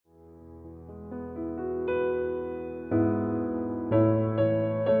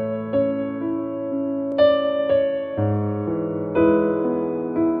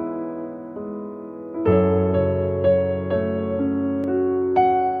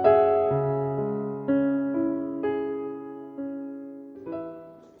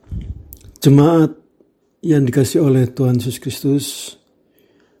Jemaat yang dikasihi oleh Tuhan Yesus Kristus,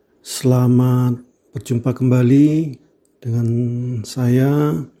 selamat berjumpa kembali dengan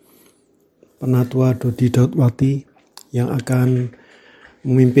saya, Penatua Dodi Daudwati, yang akan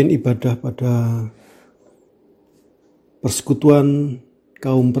memimpin ibadah pada persekutuan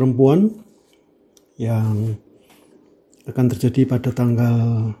kaum perempuan yang akan terjadi pada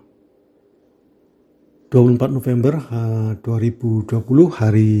tanggal 24 November 2020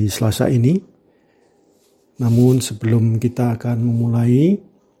 hari Selasa ini. Namun sebelum kita akan memulai,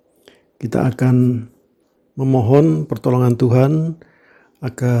 kita akan memohon pertolongan Tuhan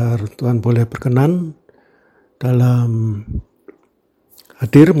agar Tuhan boleh berkenan dalam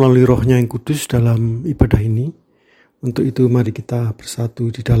hadir melalui Roh-Nya yang kudus dalam ibadah ini. Untuk itu mari kita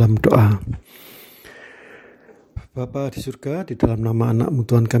bersatu di dalam doa. Bapa di surga, di dalam nama anak-Mu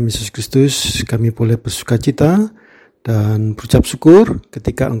Tuhan kami Yesus Kristus, kami boleh bersukacita dan berucap syukur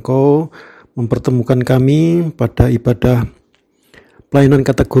ketika Engkau mempertemukan kami pada ibadah pelayanan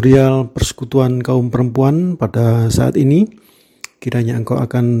kategorial persekutuan kaum perempuan pada saat ini. Kiranya Engkau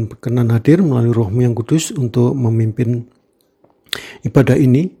akan berkenan hadir melalui Roh-Mu yang kudus untuk memimpin ibadah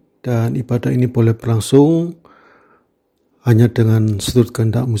ini, dan ibadah ini boleh berlangsung hanya dengan seturut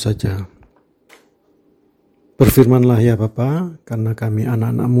kehendak-Mu saja. Berfirmanlah ya Bapa, karena kami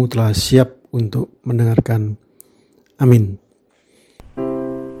anak-anak-Mu telah siap untuk mendengarkan. Amin.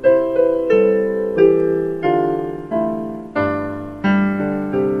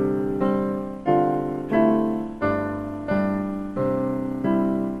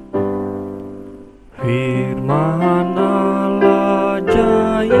 Firman Allah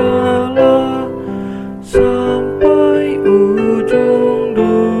jayalah sampai ujung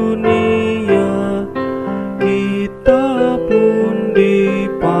dunia, kita pun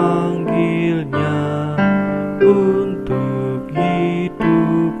dipanggilnya untuk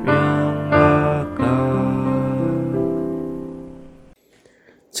hidup yang bakal.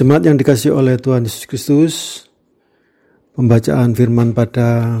 Jemaat yang dikasihi oleh Tuhan Yesus Kristus, pembacaan firman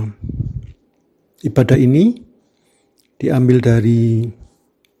pada ibadah ini diambil dari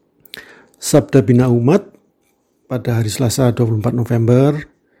Sabda Bina Umat pada hari Selasa 24 November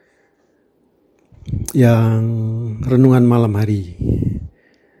yang renungan malam hari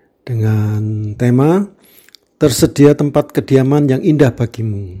dengan tema tersedia tempat kediaman yang indah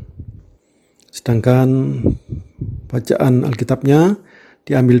bagimu. Sedangkan bacaan Alkitabnya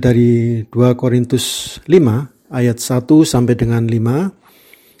diambil dari 2 Korintus 5 ayat 1 sampai dengan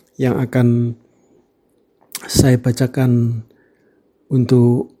 5 yang akan saya bacakan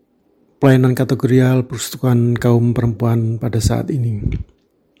untuk pelayanan kategorial persekutuan kaum perempuan pada saat ini.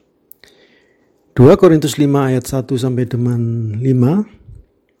 2 Korintus 5 ayat 1 sampai dengan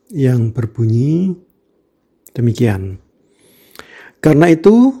 5 yang berbunyi demikian. Karena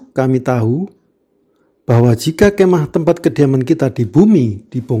itu kami tahu bahwa jika kemah tempat kediaman kita di bumi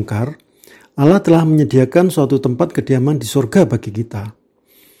dibongkar, Allah telah menyediakan suatu tempat kediaman di surga bagi kita.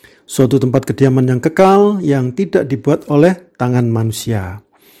 Suatu tempat kediaman yang kekal yang tidak dibuat oleh tangan manusia.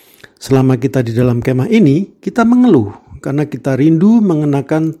 Selama kita di dalam kemah ini, kita mengeluh karena kita rindu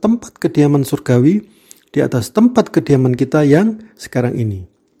mengenakan tempat kediaman surgawi di atas tempat kediaman kita yang sekarang ini.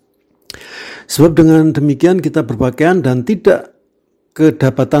 Sebab dengan demikian kita berpakaian dan tidak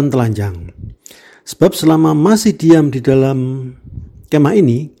kedapatan telanjang. Sebab selama masih diam di dalam kemah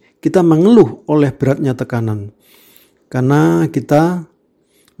ini, kita mengeluh oleh beratnya tekanan. Karena kita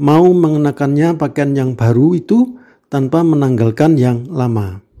mau mengenakannya pakaian yang baru itu tanpa menanggalkan yang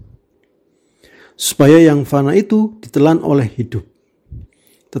lama. Supaya yang fana itu ditelan oleh hidup.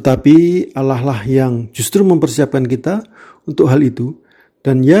 Tetapi Allah lah yang justru mempersiapkan kita untuk hal itu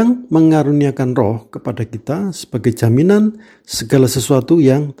dan yang mengaruniakan roh kepada kita sebagai jaminan segala sesuatu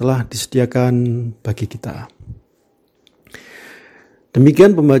yang telah disediakan bagi kita.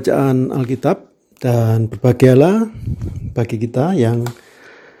 Demikian pembacaan Alkitab, dan berbahagialah bagi kita yang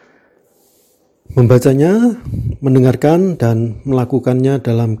membacanya, mendengarkan, dan melakukannya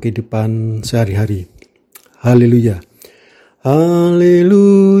dalam kehidupan sehari-hari. Haleluya.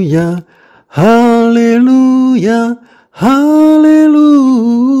 Haleluya. Haleluya. Haleluya.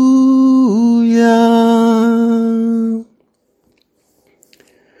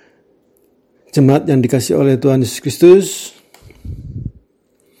 Jemaat yang dikasihi oleh Tuhan Yesus Kristus,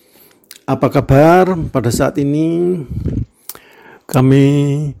 apa kabar pada saat ini?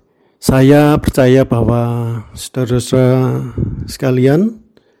 Saya percaya bahwa saudara-saudara sekalian,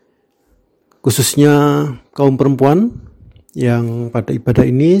 khususnya kaum perempuan yang pada ibadah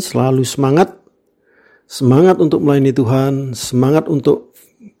ini selalu semangat untuk melayani Tuhan, semangat untuk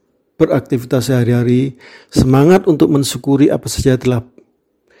beraktivitas sehari-hari, semangat untuk mensyukuri apa saja telah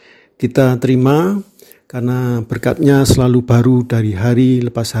kita terima karena berkat-Nya selalu baru dari hari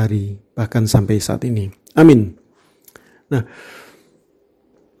lepas hari, bahkan sampai saat ini. Amin. Nah,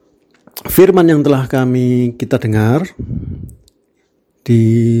 firman yang telah kita dengar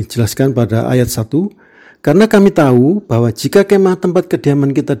dijelaskan pada ayat 1, karena kami tahu bahwa jika kemah tempat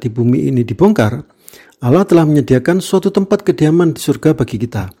kediaman kita di bumi ini dibongkar, Allah telah menyediakan suatu tempat kediaman di surga bagi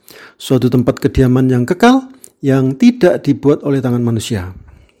kita, suatu tempat kediaman yang kekal, yang tidak dibuat oleh tangan manusia.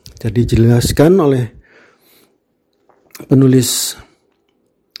 Jadi dijelaskan oleh penulis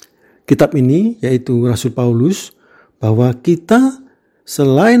kitab ini, yaitu Rasul Paulus, bahwa kita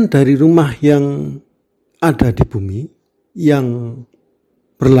selain dari rumah yang ada di bumi, yang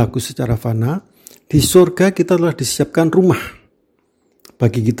berlaku secara fana, di surga kita telah disiapkan rumah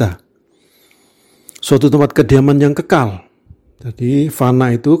bagi kita. Suatu tempat kediaman yang kekal. Jadi fana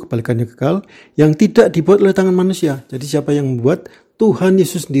itu kebalikannya kekal, yang tidak dibuat oleh tangan manusia. Jadi siapa yang membuat? Tuhan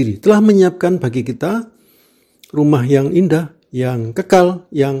Yesus sendiri telah menyiapkan bagi kita rumah yang indah, yang kekal,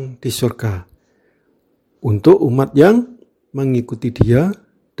 yang di surga. Untuk umat yang mengikuti Dia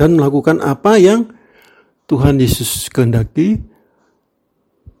dan melakukan apa yang Tuhan Yesus kehendaki,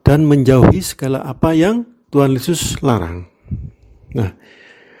 dan menjauhi segala apa yang Tuhan Yesus larang. Nah,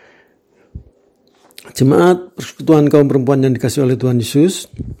 jemaat persekutuan kaum perempuan yang dikasihi oleh Tuhan Yesus,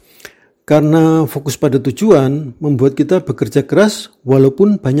 karena fokus pada tujuan membuat kita bekerja keras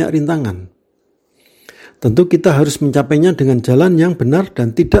walaupun banyak rintangan. Tentu kita harus mencapainya dengan jalan yang benar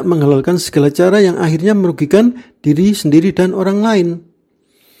dan tidak menghalalkan segala cara yang akhirnya merugikan diri sendiri dan orang lain.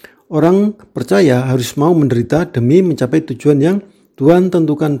 Orang percaya harus mau menderita demi mencapai tujuan yang Tuhan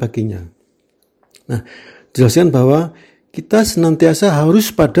tentukan baginya. Nah, jelaskan bahwa kita senantiasa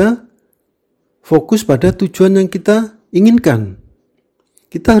harus fokus pada tujuan yang kita inginkan.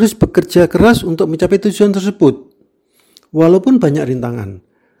 Kita harus bekerja keras untuk mencapai tujuan tersebut, walaupun banyak rintangan.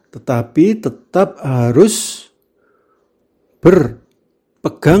 Tetapi tetap harus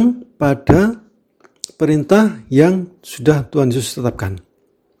berpegang pada perintah yang sudah Tuhan Yesus tetapkan.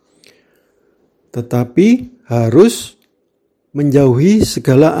 Tetapi harus menjauhi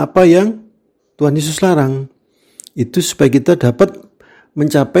segala apa yang Tuhan Yesus larang. Itu supaya kita dapat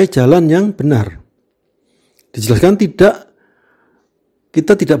mencapai jalan yang benar. Dijelaskan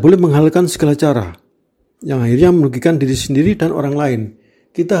kita tidak boleh menghalalkan segala cara yang akhirnya merugikan diri sendiri dan orang lain.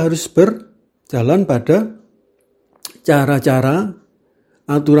 Kita harus berjalan pada cara-cara,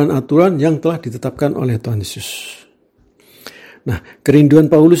 aturan-aturan yang telah ditetapkan oleh Tuhan Yesus. Nah,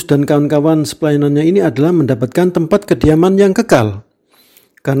 kerinduan Paulus dan kawan-kawan sepelayanannya ini adalah mendapatkan tempat kediaman yang kekal.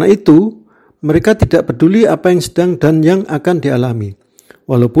 Karena itu, mereka tidak peduli apa yang sedang dan yang akan dialami.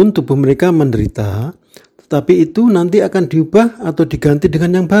 Walaupun tubuh mereka menderita, tetapi itu nanti akan diubah atau diganti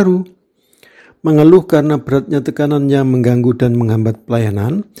dengan yang baru. Mengeluh karena beratnya tekanan yang mengganggu dan menghambat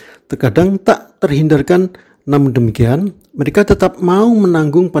pelayanan, terkadang tak terhindarkan. Namun demikian, mereka tetap mau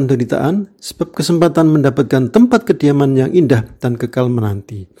menanggung penderitaan sebab kesempatan mendapatkan tempat kediaman yang indah dan kekal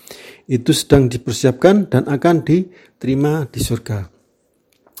menanti. Itu sedang dipersiapkan dan akan diterima di surga.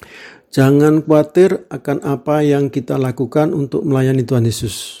 Jangan khawatir akan apa yang kita lakukan untuk melayani Tuhan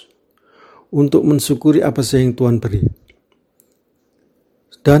Yesus, untuk mensyukuri apa saja yang Tuhan beri.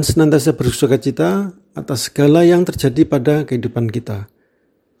 Dan senantiasa bersukacita atas segala yang terjadi pada kehidupan kita.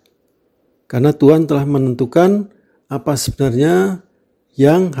 Karena Tuhan telah menentukan apa sebenarnya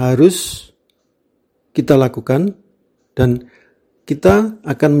yang harus kita lakukan, dan kita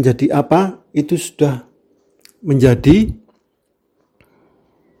akan menjadi apa, itu sudah menjadi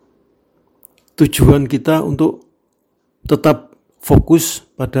tujuan kita untuk tetap fokus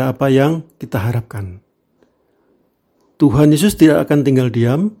pada apa yang kita harapkan. Tuhan Yesus tidak akan tinggal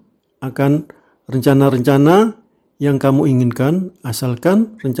diam akan rencana-rencana yang kamu inginkan,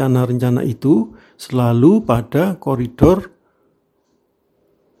 asalkan rencana-rencana itu selalu pada koridor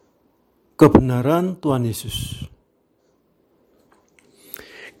kebenaran Tuhan Yesus.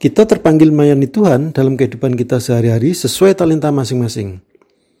 Kita terpanggil melayani Tuhan dalam kehidupan kita sehari-hari sesuai talenta masing-masing.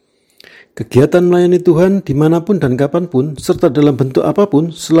 Kegiatan melayani Tuhan dimanapun dan kapanpun, serta dalam bentuk apapun,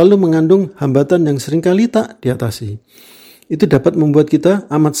 selalu mengandung hambatan yang seringkali tak diatasi. Itu dapat membuat kita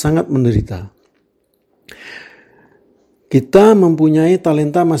amat sangat menderita. Kita mempunyai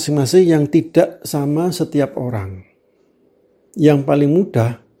talenta masing-masing yang tidak sama setiap orang. Yang paling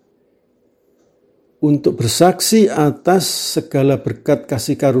mudah untuk bersaksi atas segala berkat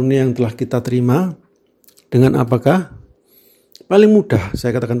kasih karunia yang telah kita terima, dengan apakah? Paling mudah,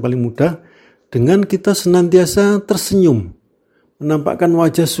 saya katakan paling mudah, dengan kita senantiasa tersenyum, menampakkan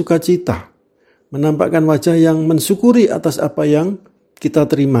wajah sukacita, menampakkan wajah yang mensyukuri atas apa yang kita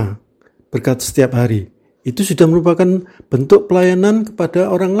terima berkat setiap hari. Itu sudah merupakan bentuk pelayanan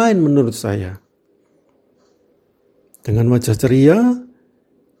kepada orang lain menurut saya. Dengan wajah ceria,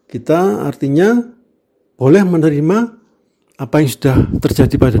 kita artinya boleh menerima apa yang sudah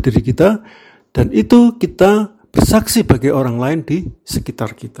terjadi pada diri kita, dan itu kita bersaksi bagi orang lain di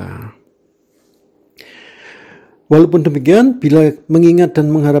sekitar kita. Walaupun demikian, bila mengingat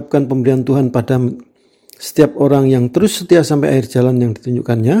dan mengharapkan pemberian Tuhan pada setiap orang yang terus setia sampai akhir jalan yang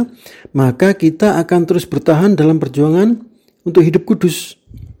ditunjukkannya, maka kita akan terus bertahan dalam perjuangan untuk hidup kudus.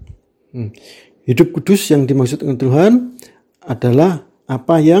 Hidup kudus yang dimaksud dengan Tuhan adalah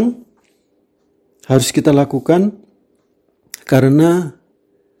apa yang harus kita lakukan karena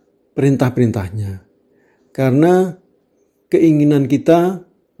perintah-perintahnya, karena keinginan kita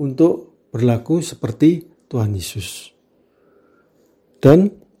untuk berlaku seperti Tuhan Yesus. Dan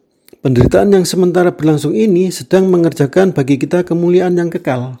penderitaan yang sementara berlangsung ini sedang mengerjakan bagi kita kemuliaan yang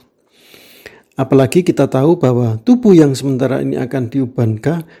kekal. Apalagi kita tahu bahwa tubuh yang sementara ini akan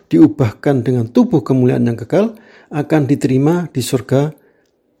diubahkan dengan tubuh kemuliaan yang kekal, akan diterima di surga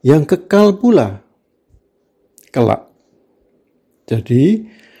yang kekal pula kelak. Jadi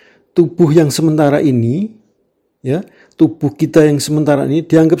tubuh yang sementara ini, tubuh kita yang sementara ini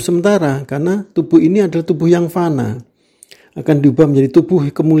dianggap sementara karena tubuh ini adalah tubuh yang fana. Akan diubah menjadi tubuh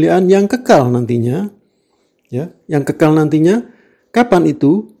kemuliaan yang kekal nantinya. Yang kekal nantinya, kapan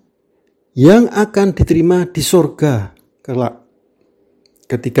itu? Yang akan diterima di sorga kelak.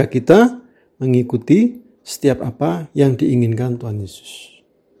 Ketika kita mengikuti setiap apa yang diinginkan Tuhan Yesus.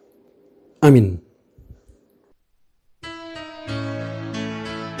 Amin.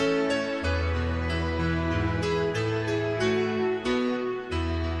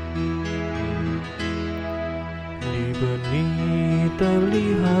 Benih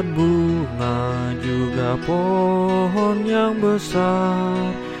terlihat bunga, juga pohon yang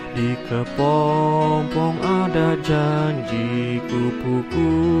besar. Di kepompong ada janji,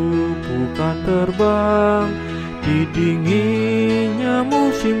 kupu-kupu kan terbang. Di dinginnya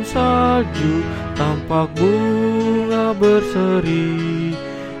musim salju, tampak bunga berseri.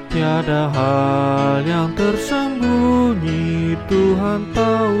 Tiada hal yang tersembunyi, Tuhan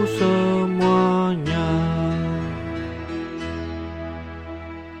tahu semuanya.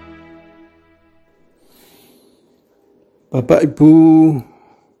 Bapak, Ibu,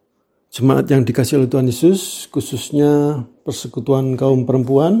 jemaat yang dikasihi oleh Tuhan Yesus, khususnya persekutuan kaum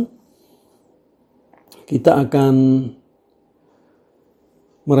perempuan, kita akan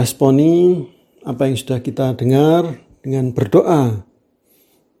meresponi apa yang sudah kita dengar dengan berdoa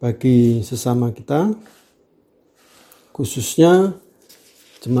bagi sesama kita, khususnya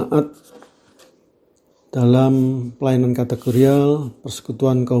jemaat dalam pelayanan kategorial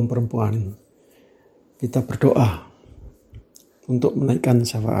persekutuan kaum perempuan. Kita berdoa untuk menaikkan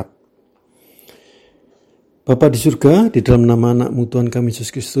syafaat. Bapa di surga, di dalam nama anak-Mu Tuhan kami Yesus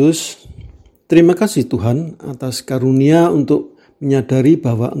Kristus, terima kasih Tuhan atas karunia untuk menyadari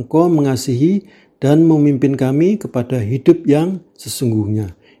bahwa Engkau mengasihi dan memimpin kami kepada hidup yang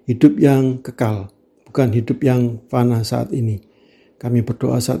sesungguhnya, hidup yang kekal, bukan hidup yang fana saat ini. Kami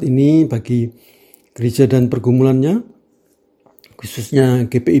berdoa saat ini bagi gereja dan pergumulannya, khususnya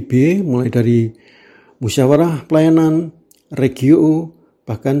GPIB, mulai dari musyawarah pelayanan, regio,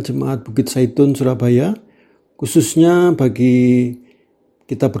 bahkan jemaat Bukit Saitun Surabaya, khususnya bagi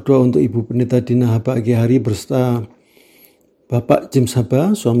kita berdoa untuk Ibu Pendeta Dina Haba Agihari berserta Bapak James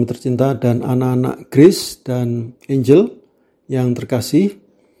Haba, suami tercinta, dan anak-anak Grace dan Angel yang terkasih,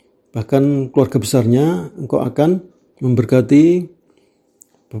 bahkan keluarga besarnya. Engkau akan memberkati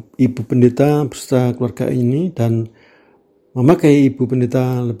Ibu Pendeta beserta keluarga ini dan memakai Ibu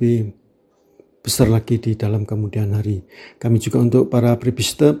Pendeta lebih besar lagi di dalam kemudian hari. Kami juga untuk para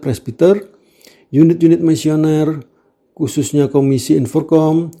presbiter, unit-unit misioner, khususnya Komisi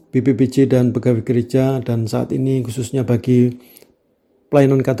Inforkom, BPPC dan pegawai gereja, dan saat ini khususnya bagi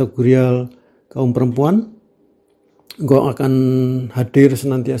pelayanan kategorial kaum perempuan. Engkau akan hadir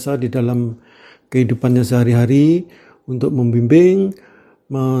senantiasa di dalam kehidupannya sehari-hari untuk membimbing,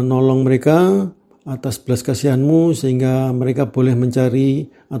 menolong mereka atas belas kasihan-Mu sehingga mereka boleh mencari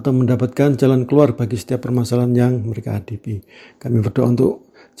atau mendapatkan jalan keluar bagi setiap permasalahan yang mereka hadapi. Kami berdoa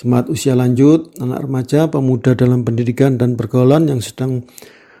untuk jemaat usia lanjut, anak remaja, pemuda dalam pendidikan dan pergaulan yang sedang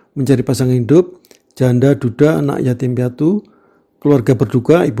mencari pasangan hidup, janda, duda, anak yatim piatu, keluarga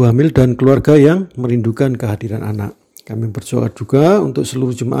berduka, ibu hamil, dan keluarga yang merindukan kehadiran anak. Kami berdoa juga untuk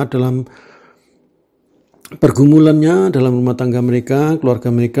seluruh jemaat dalam pergumulannya, dalam rumah tangga mereka,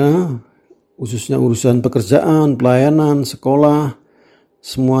 keluarga mereka, khususnya urusan pekerjaan, pelayanan, sekolah,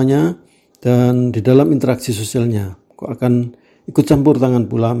 semuanya, dan di dalam interaksi sosialnya. Kau akan ikut campur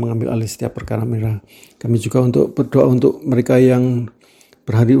tangan pula mengambil alih setiap perkara mereka. Kami juga berdoa untuk mereka yang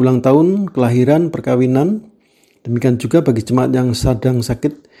berhari ulang tahun, kelahiran, perkawinan. Demikian juga bagi jemaat yang sedang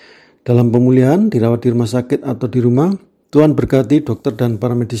sakit dalam pemulihan, dirawat di rumah sakit atau di rumah. Tuhan berkati dokter dan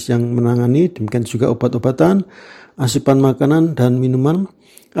para medis yang menangani, demikian juga obat-obatan, asupan makanan dan minuman,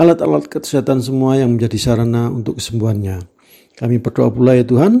 alat-alat kesehatan semua yang menjadi sarana untuk kesembuhannya. Kami berdoa pula ya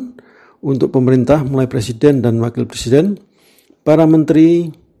Tuhan, untuk pemerintah mulai presiden dan wakil presiden, para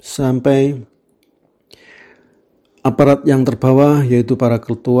menteri sampai aparat yang terbawah yaitu para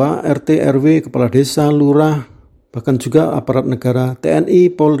ketua RT, RW, kepala desa, lurah, bahkan juga aparat negara,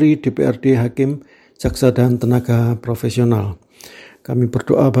 TNI, Polri, DPRD, hakim, jaksa dan tenaga profesional. Kami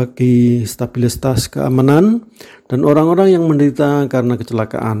berdoa bagi stabilitas keamanan dan orang-orang yang menderita karena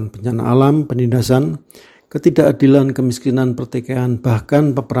kecelakaan, bencana alam, penindasan, ketidakadilan, kemiskinan, pertikaian,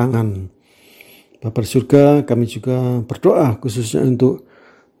 bahkan peperangan. Bapa surga, kami juga berdoa khususnya untuk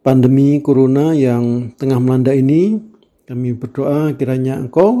pandemi corona yang tengah melanda ini. Kami berdoa kiranya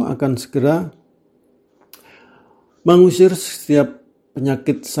Engkau akan segera mengusir setiap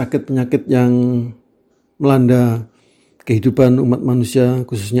sakit penyakit yang melanda kehidupan umat manusia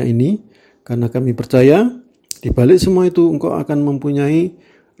khususnya ini, karena kami percaya di balik semua itu Engkau akan mempunyai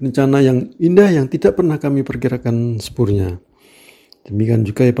rencana yang indah yang tidak pernah kami perkirakan sepurnya. Demikian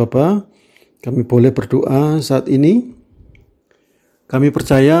juga ya Bapa, kami boleh berdoa saat ini. Kami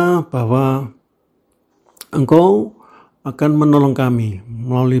percaya bahwa Engkau akan menolong kami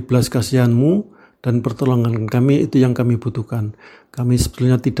melalui belas kasihan-Mu dan pertolongan kami, itu yang kami butuhkan. Kami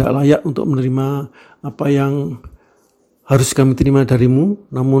sebetulnya tidak layak untuk menerima apa yang harus kami terima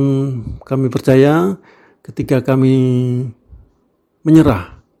dari-Mu, namun kami percaya ketika kami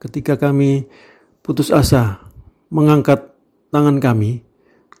menyerah, ketika kami putus asa, mengangkat tangan kami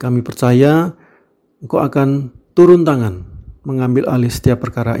percaya Engkau akan turun tangan, mengambil alih setiap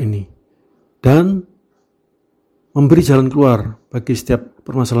perkara ini, dan memberi jalan keluar bagi setiap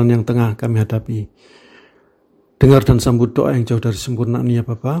permasalahan yang tengah kami hadapi. Dengar dan sambut doa yang jauh dari sempurna ini ya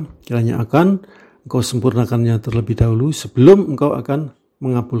Bapa, kiranya akan Engkau sempurnakannya terlebih dahulu sebelum Engkau akan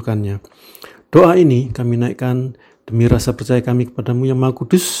mengabulkannya. Doa ini kami naikkan demi rasa percaya kami kepadamu yang Maha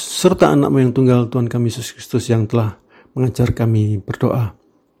Kudus, serta anak-Mu yang tunggal, Tuhan kami Yesus Kristus yang telah mengajar kami berdoa.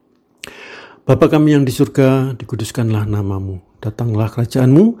 Bapa kami yang di surga, dikuduskanlah nama-Mu. Datanglah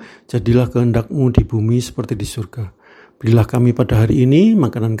kerajaan-Mu, jadilah kehendak-Mu di bumi seperti di surga. Berilah kami pada hari ini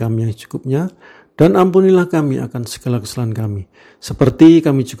makanan kami yang cukupnya, dan ampunilah kami akan segala kesalahan kami, seperti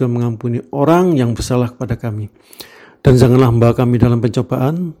kami juga mengampuni orang yang bersalah kepada kami. Dan janganlah membawa kami dalam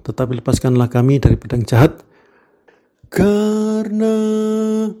pencobaan, tetapi lepaskanlah kami dari pedang jahat. Karena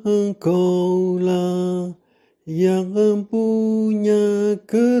Engkaulah yang mempunyai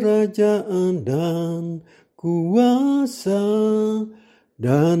kerajaan dan kuasa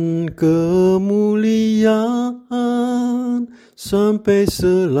dan kemuliaan sampai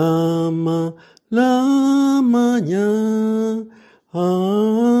selama-lamanya.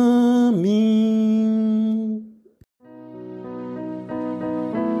 Amin.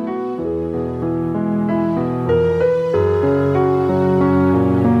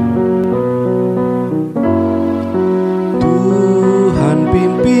 Tuhan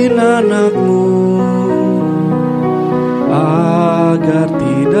pimpin anak-Mu agar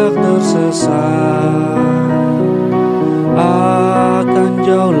tidak tersesat, akan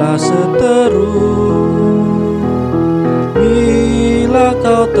jauhlah seteru bila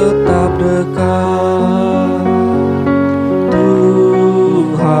Kau tetap dekat.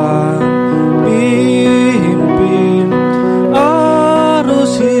 Tuhan pimpin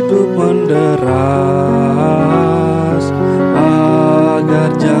arus hidup menderas,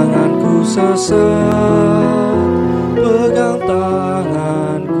 agar jangan ku sesat, pegang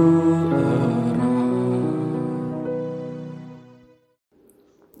tanganku erat.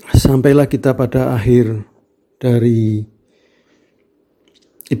 Sampailah kita pada akhir dari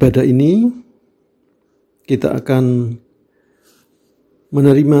ibadah ini. Kita akan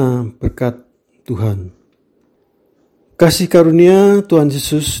menerima berkat Tuhan. Kasih karunia Tuhan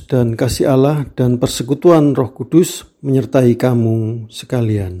Yesus dan kasih Allah dan persekutuan Roh Kudus menyertai kamu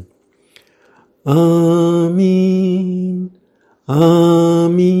sekalian. Amin.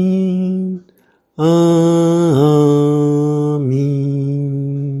 Amin. Amin.